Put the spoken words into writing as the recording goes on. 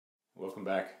Welcome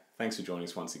back. Thanks for joining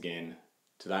us once again.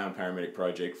 Today on Paramedic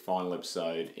Project, final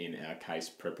episode in our case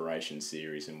preparation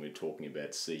series, and we're talking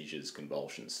about seizures,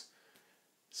 convulsions.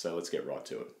 So let's get right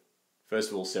to it. First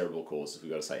of all, cerebral causes.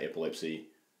 We've got to say epilepsy,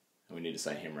 and we need to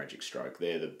say hemorrhagic stroke.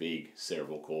 They're the big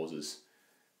cerebral causes.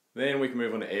 Then we can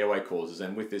move on to airway causes,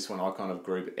 and with this one I kind of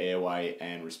group airway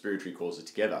and respiratory causes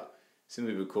together,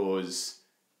 simply because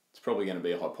it's probably going to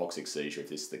be a hypoxic seizure if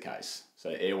this is the case. So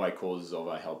airway causes of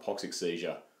a hypoxic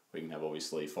seizure, we can have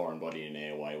obviously foreign body in an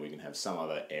airway, we can have some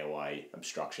other airway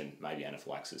obstruction, maybe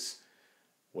anaphylaxis.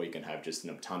 We can have just an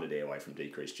obtunded airway from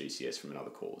decreased GCS from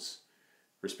another cause.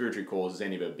 Respiratory causes,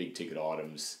 any of our big ticket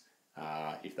items,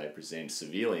 if they present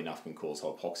severely enough, can cause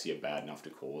hypoxia, bad enough to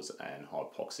cause an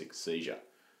hypoxic seizure.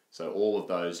 So all of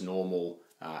those normal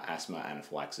asthma,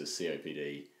 anaphylaxis,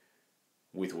 COPD,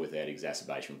 with or without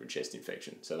exacerbation from chest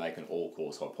infection. So they can all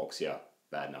cause hypoxia,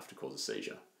 bad enough to cause a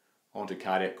seizure. On to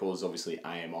cardiac causes, obviously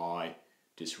AMI,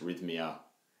 dysrhythmia.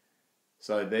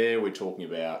 So there we're talking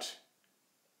about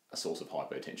a source of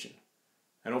hypotension.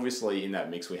 And obviously in that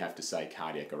mix we have to say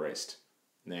cardiac arrest.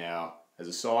 Now, as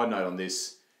a side note on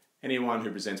this, anyone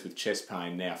who presents with chest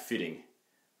pain now fitting,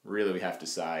 really we have to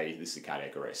say this is a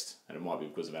cardiac arrest. And it might be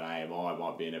because of an AMI, it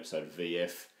might be an episode of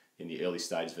VF in the early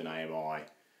stages of an AMI,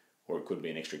 or it could be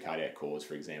an extracardiac cause,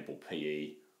 for example,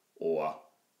 PE or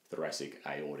thoracic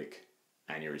aortic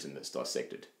aneurysm that's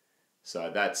dissected.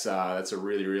 So that's a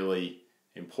really, really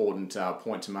important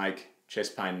point to make.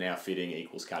 Chest pain now fitting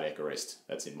equals cardiac arrest.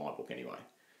 That's in my book anyway.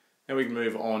 Then we can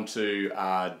move on to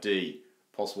D,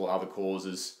 possible other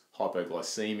causes.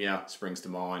 Hypoglycemia springs to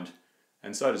mind,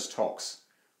 and so does tox.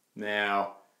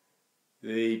 Now,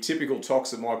 the typical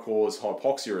tox that might cause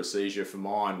hypoxia or a seizure for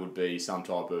mine would be some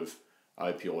type of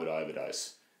opioid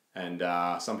overdose. And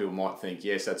some people might think,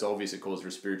 yes, that's obvious, it causes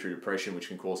respiratory depression, which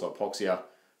can cause hypoxia.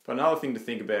 But another thing to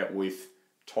think about with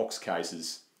tox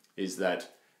cases is that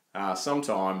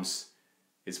sometimes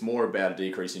it's more about a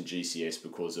decrease in GCS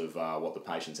because of what the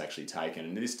patient's actually taken.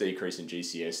 And this decrease in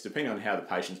GCS, depending on how the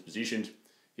patient's positioned,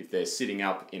 if they're sitting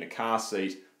up in a car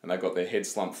seat and they've got their head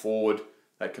slumped forward,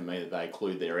 that can mean that they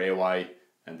occlude their airway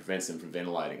and prevents them from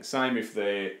ventilating. Same if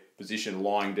they're positioned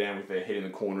lying down with their head in the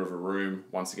corner of a room,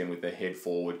 once again with their head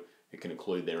forward, it can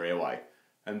occlude their airway.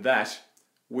 And that,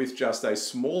 with just a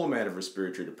small amount of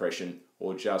respiratory depression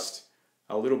or just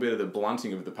a little bit of the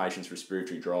blunting of the patient's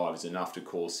respiratory drive, is enough to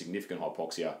cause significant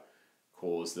hypoxia,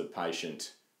 cause the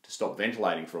patient to stop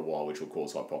ventilating for a while, which will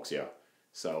cause hypoxia.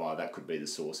 So that could be the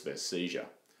source of a seizure.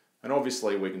 And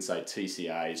obviously we can say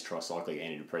TCAs, tricyclic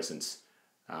antidepressants,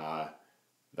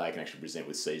 they can actually present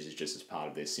with seizures just as part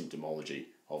of their symptomology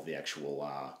of the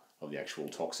actual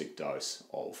toxic dose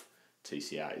of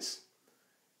TCAs.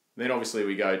 Then obviously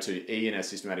we go to E in our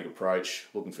systematic approach,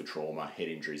 looking for trauma. Head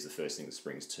injury is the first thing that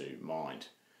springs to mind.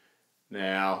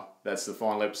 Now, that's the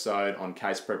final episode on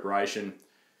case preparation.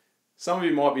 Some of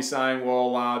you might be saying,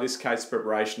 well, this case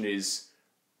preparation is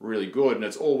really good and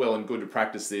it's all well and good to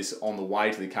practice this on the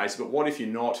way to the case, but what if you're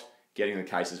not getting the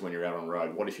cases when you're out on the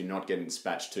road? What if you're not getting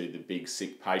dispatched to the big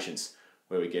sick patients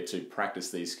where we get to practice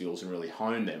these skills and really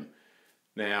hone them?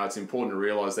 Now, it's important to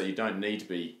realise that you don't need to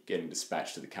be getting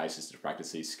dispatched to the cases to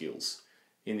practice these skills.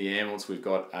 In the ambulance, we've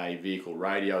got a vehicle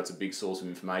radio. It's a big source of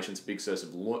information. It's a big source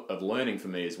of learning for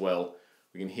me as well.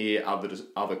 We can hear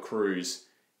other crews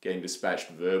getting dispatched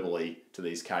verbally to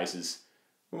these cases.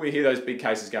 When we hear those big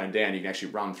cases going down, you can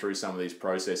actually run through some of these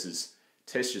processes,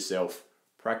 test yourself,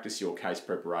 practice your case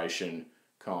preparation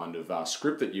kind of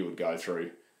script that you would go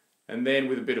through. And then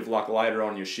with a bit of luck later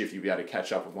on in your shift, you'll be able to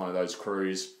catch up with one of those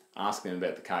crews, ask them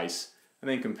about the case,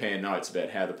 and then compare notes about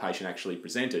how the patient actually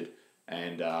presented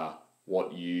and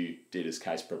what you did as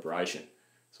case preparation.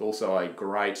 It's also a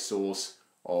great source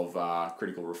of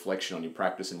critical reflection on your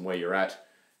practice and where you're at.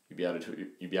 You'll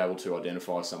be able to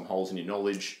identify some holes in your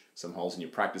knowledge, some holes in your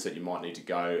practice that you might need to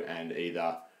go and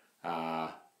either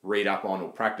read up on or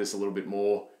practice a little bit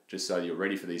more, just so you're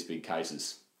ready for these big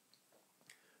cases.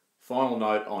 Final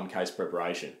note on case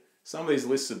preparation. Some of these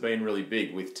lists have been really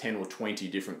big with 10 or 20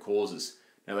 different causes.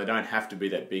 Now they don't have to be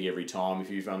that big every time.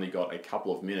 If you've only got a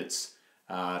couple of minutes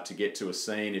to get to a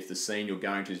scene, if the scene you're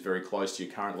going to is very close to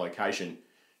your current location,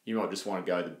 you might just want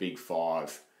to go the big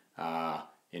 5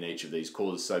 in each of these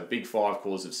causes. So big 5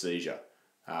 causes of seizure: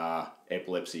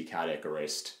 epilepsy, cardiac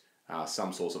arrest,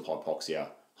 some source of hypoxia,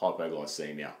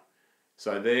 hypoglycemia.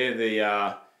 So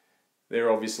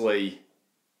they're obviously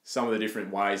some of the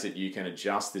different ways that you can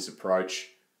adjust this approach.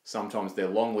 Sometimes they're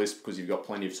long lists because you've got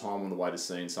plenty of time on the way to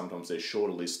scene. Sometimes they're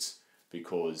shorter lists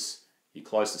because you're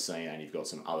close to scene and you've got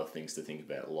some other things to think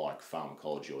about, like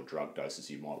pharmacology or drug doses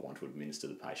you might want to administer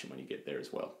to the patient when you get there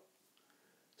as well.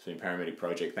 It's been Paramedic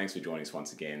Project. Thanks for joining us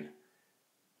once again.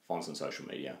 Find us on social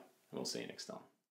media, and we'll see you next time.